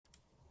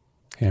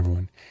Hey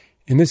everyone.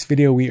 In this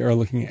video, we are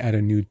looking at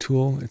a new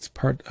tool. It's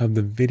part of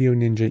the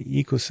VDO.Ninja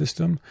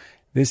ecosystem.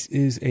 This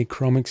is a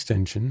Chrome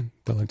extension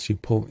that lets you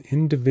pull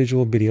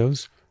individual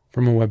videos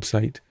from a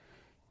website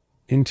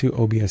into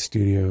OBS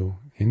Studio,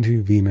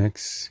 into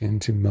Vmix,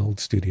 into Meld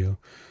Studio,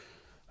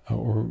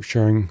 or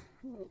sharing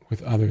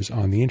with others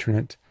on the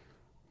internet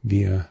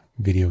via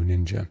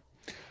VDO.Ninja.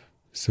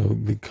 So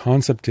the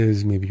concept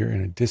is maybe you're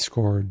in a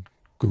Discord,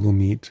 Google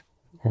Meet,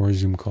 or a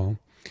Zoom call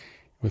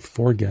with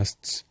 4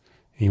 guests,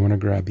 and you want to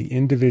grab the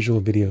individual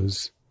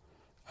videos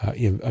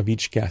of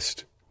each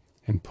guest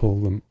and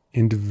pull them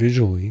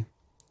individually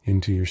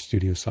into your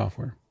studio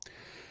software.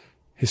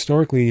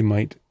 Historically, you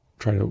might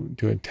try to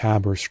do a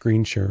tab or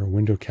screen share or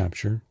window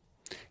capture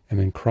and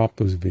then crop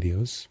those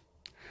videos,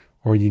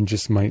 or you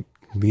just might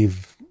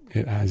leave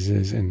it as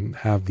is and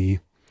have the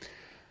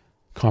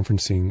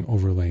conferencing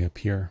overlay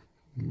appear.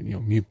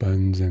 Mute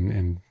buttons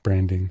and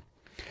branding,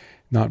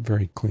 not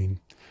very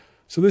clean.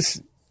 So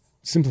this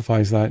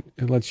simplifies that.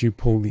 It lets you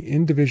pull the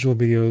individual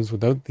videos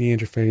without the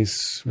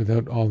interface,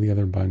 without all the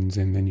other buttons,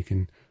 and then you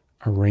can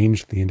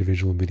arrange the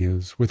individual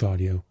videos with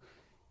audio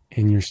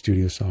in your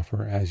studio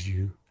software as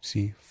you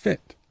see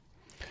fit.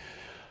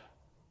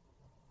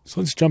 So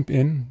let's jump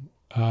in.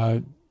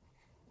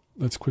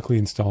 Let's quickly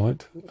install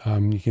it.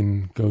 You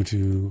can go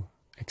to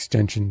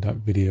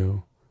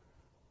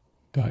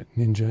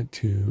extension.video.ninja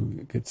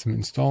to get some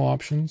install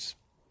options.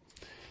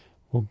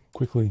 We'll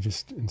quickly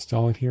just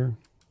install it here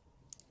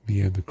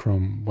via the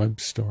Chrome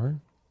Web Store.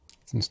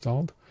 It's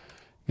installed.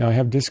 Now I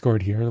have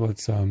Discord here.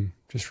 Let's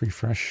just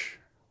refresh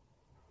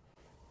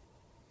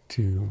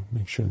to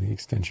make sure the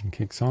extension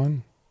kicks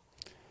on.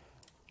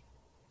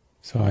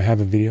 So I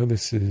have a video.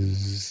 This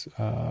is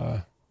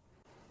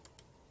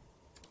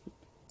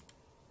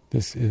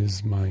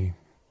my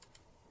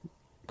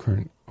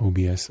current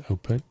OBS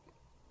output.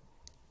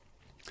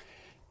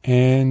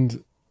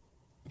 And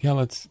yeah,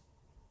 let's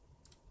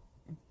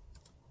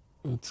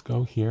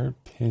go here,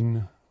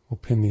 we'll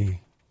pin the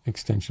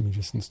extension we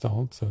just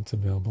installed so it's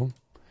available.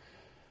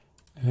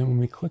 And then when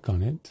we click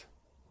on it,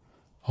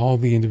 all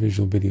the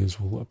individual videos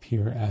will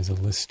appear as a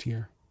list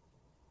here.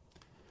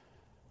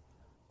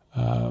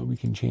 We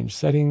can change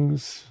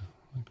settings,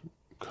 like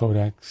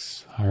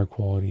codecs, higher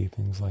quality,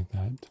 things like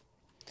that.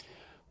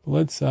 But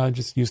let's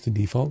just use the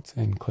default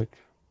and click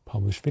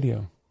Publish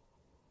Video.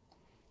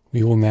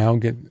 We will now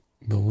get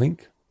the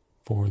link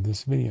for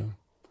this video.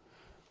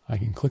 I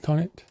can click on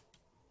it,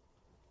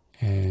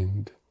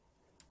 and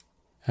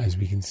as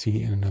we can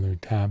see in another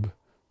tab,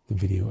 the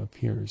video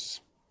appears.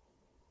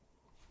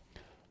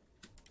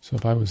 So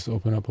if I was to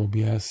open up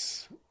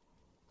OBS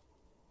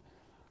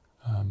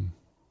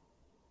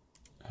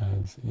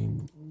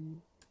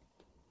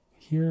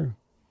here,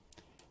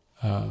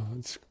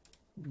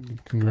 we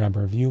can grab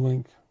our view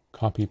link,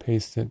 copy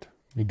paste it.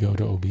 We go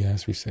to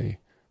OBS, we say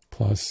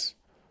plus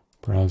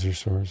browser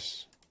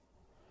source,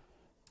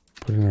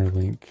 put in our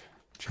link,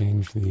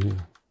 change the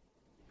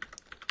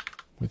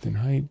width and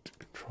height,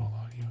 control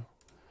audio,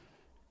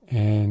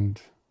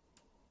 and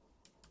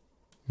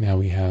now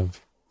we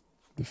have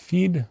the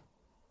feed.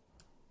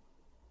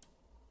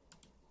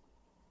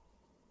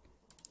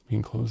 We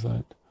can close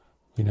that.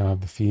 We now have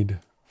the feed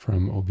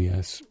from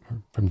OBS,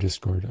 or from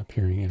Discord,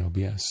 appearing in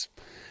OBS.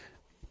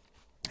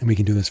 And we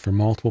can do this for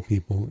multiple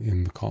people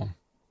in the call.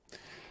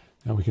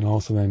 Now we can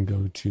also then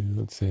go to,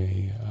 let's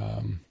say,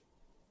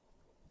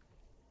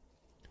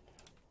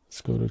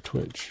 let's go to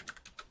Twitch.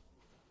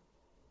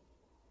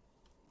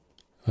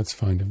 Let's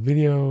find a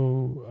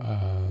video.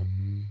 I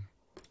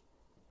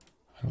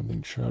don't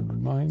think Shroud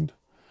would mind.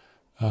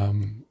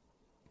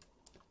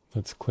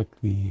 Let's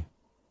click the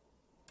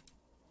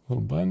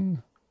little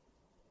button,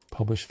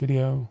 publish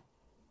video.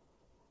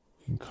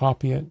 We can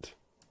copy it,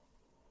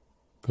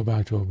 go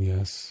back to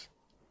OBS,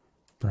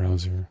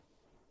 browser,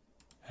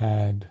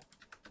 add,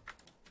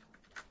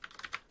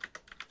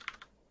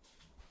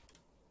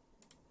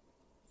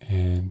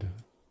 and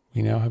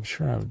we now have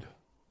Shroud.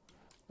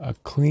 A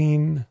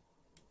clean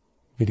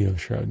video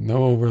Shroud.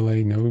 No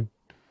overlay, no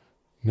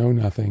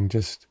nothing,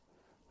 just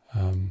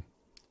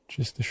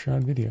the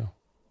Shroud video.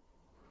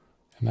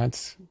 And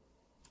that's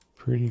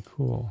pretty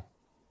cool.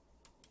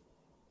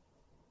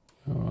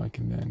 So I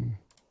can then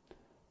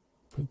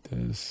put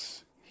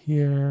this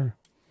here.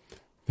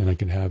 Then I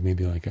could have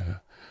maybe like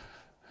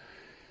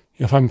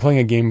if I'm playing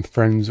a game with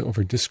friends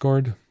over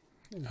Discord,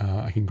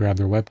 I can grab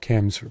their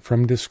webcams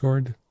from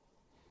Discord.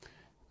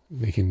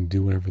 They can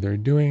do whatever they're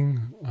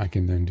doing. I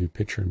can then do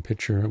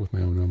picture-in-picture with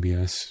my own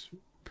OBS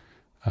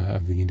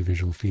of the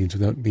individual feeds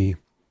without the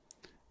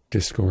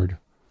Discord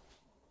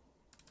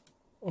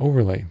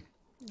overlay.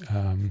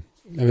 And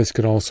this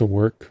could also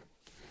work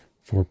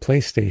for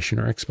PlayStation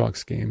or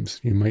Xbox games.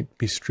 You might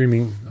be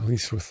streaming, at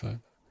least with, I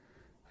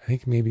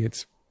think maybe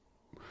it's,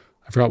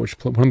 I forgot which,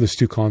 one of those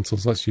 2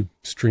 consoles lets you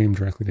stream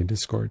directly to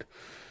Discord.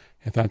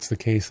 If that's the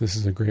case, this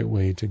is a great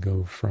way to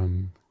go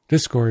from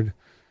Discord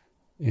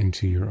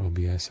into your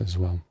OBS as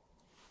well.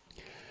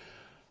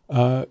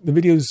 The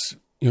videos,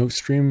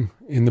 stream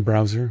in the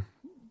browser,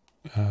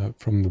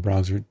 from the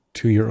browser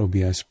to your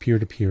OBS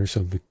peer-to-peer,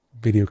 so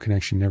video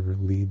connection never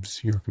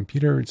leaves your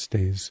computer. It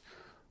stays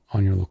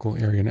on your local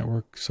area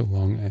network so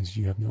long as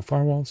you have no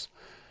firewalls.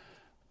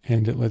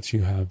 And it lets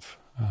you have,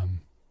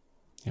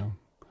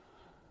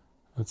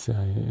 let's say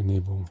I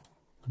enable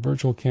the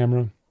virtual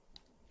camera.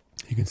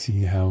 You can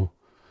see how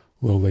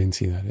low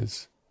latency that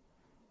is.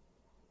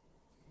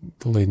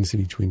 The latency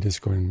between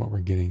Discord and what we're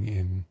getting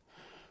in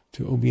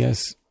to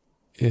OBS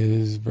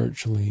is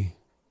virtually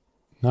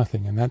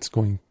nothing. And that's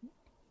going,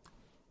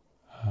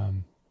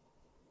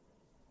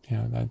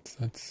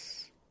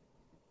 that's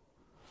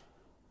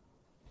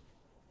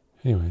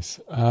anyways,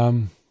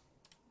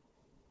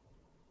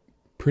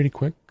 pretty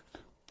quick,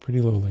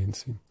 pretty low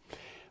latency.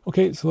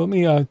 Okay, so let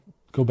me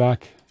go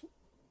back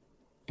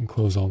and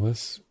close all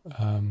this.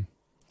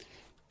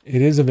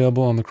 It is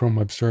available on the Chrome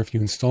Web Store. If you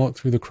install it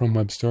through the Chrome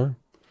Web Store,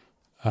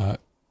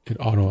 it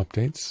auto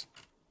updates.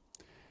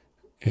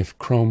 If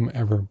Chrome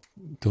ever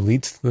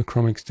deletes the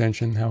Chrome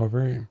extension,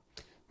 however,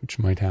 which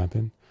might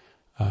happen,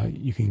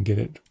 you can get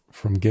it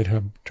from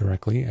GitHub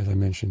directly. As I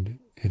mentioned,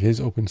 it is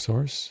open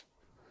source,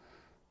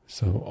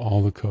 so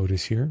all the code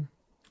is here.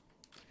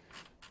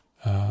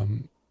 But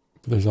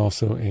there's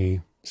also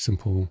a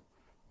simple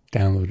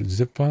downloaded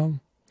zip file.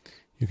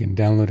 You can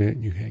download it,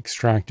 you can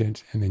extract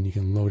it, and then you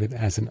can load it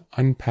as an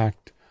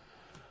unpacked.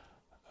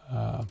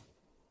 You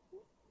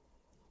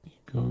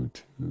go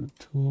to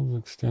Tools,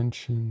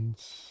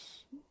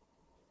 Extensions,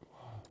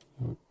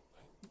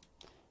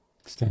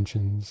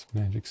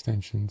 Manage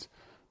Extensions,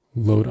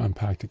 Load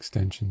Unpacked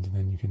Extensions, and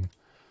then you can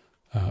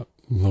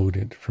load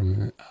it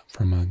from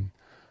an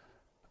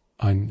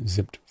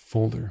unzipped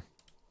folder.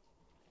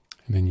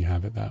 And then you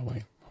have it that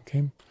way,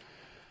 okay?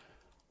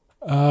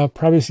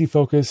 Privacy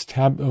focus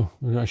tab. Oh,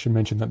 I should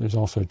mention that there's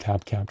also a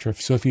tab capture.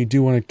 So if you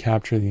do want to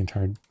capture the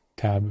entire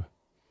tab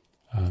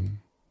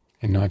and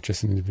not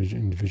just an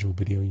individual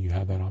video, you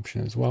have that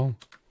option as well.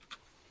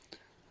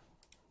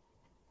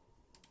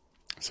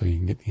 So you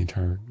can get the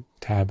entire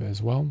tab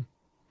as well.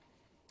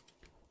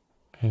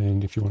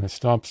 And if you want to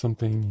stop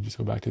something, you just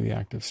go back to the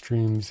active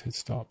streams, hit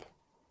stop.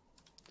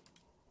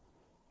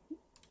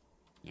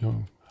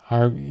 You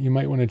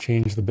might want to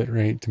change the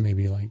bitrate to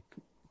maybe like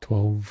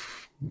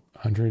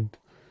 1200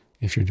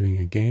 if you're doing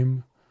a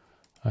game.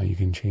 You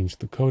can change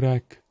the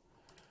codec.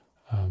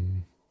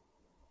 And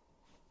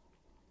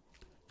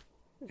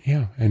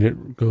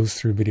it goes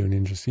through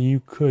VDO.Ninja. So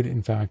you could,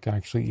 in fact,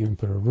 actually even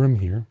put a room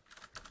here.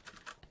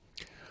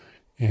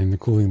 And the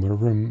cool thing about a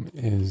room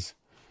is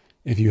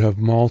if you have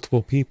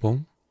multiple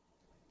people,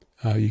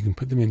 you can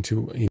put them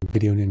into a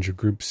VDO.Ninja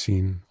group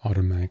scene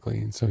automatically.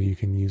 And so you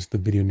can use the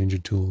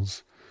VDO.Ninja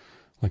tools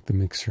like the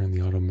mixer and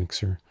the auto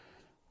mixer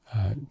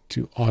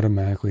to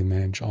automatically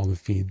manage all the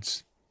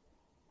feeds.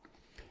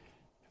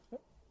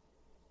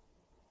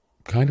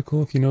 Kind of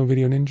cool if you know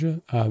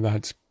VDO.Ninja.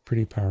 That's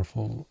pretty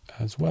powerful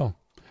as well.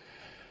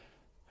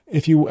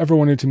 If you ever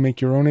wanted to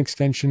make your own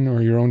extension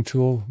or your own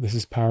tool, this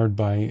is powered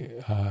by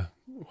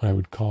what I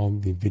would call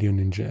the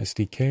VDO.Ninja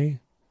SDK.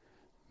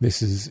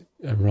 This is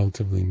a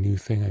relatively new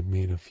thing I've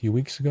made a few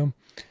weeks ago.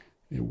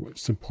 It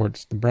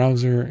supports the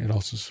browser. It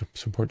also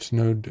supports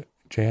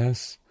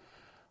Node.js.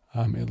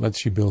 It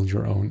lets you build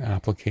your own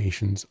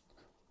applications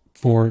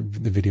for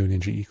the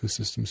VDO.Ninja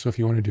ecosystem. So if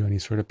you want to do any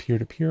sort of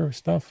peer-to-peer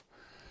stuff,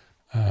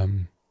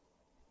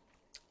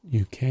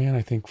 you can.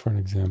 I think for an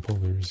example,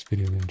 there's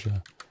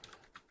VDO.Ninja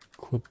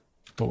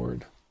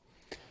Clipboard.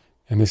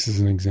 And this is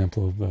an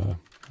example of the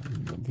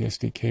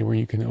SDK where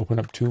you can open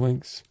up two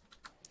links.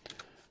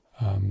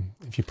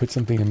 If you put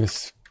something in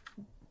this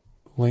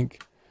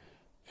link,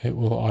 it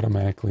will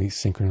automatically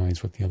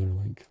synchronize with the other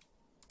link.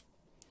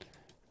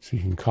 So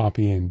you can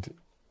copy and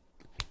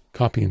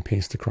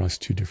paste across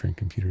two different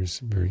computers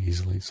very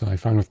easily. So I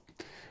found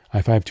if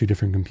I have two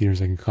different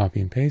computers, I can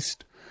copy and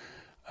paste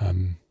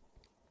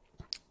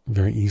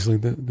very easily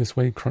this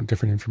way,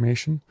 different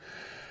information.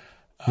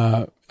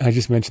 I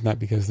just mentioned that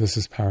because this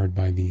is powered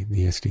by the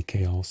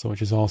SDK also,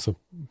 which is also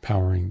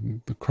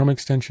powering the Chrome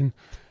extension.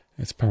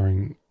 It's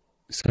powering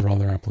several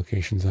other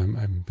applications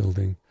I'm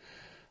building.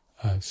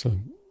 So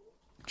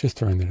just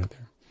throwing that out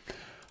there.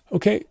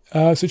 Okay,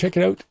 so check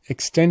it out.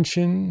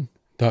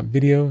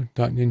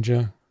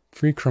 Extension.video.ninja,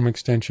 free Chrome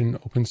extension,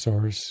 open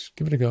source.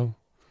 Give it a go.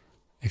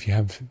 If you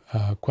have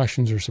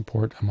questions or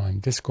support, I'm on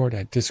Discord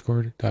at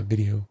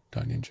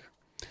discord.video.ninja.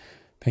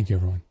 Thank you,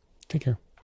 everyone. Take care.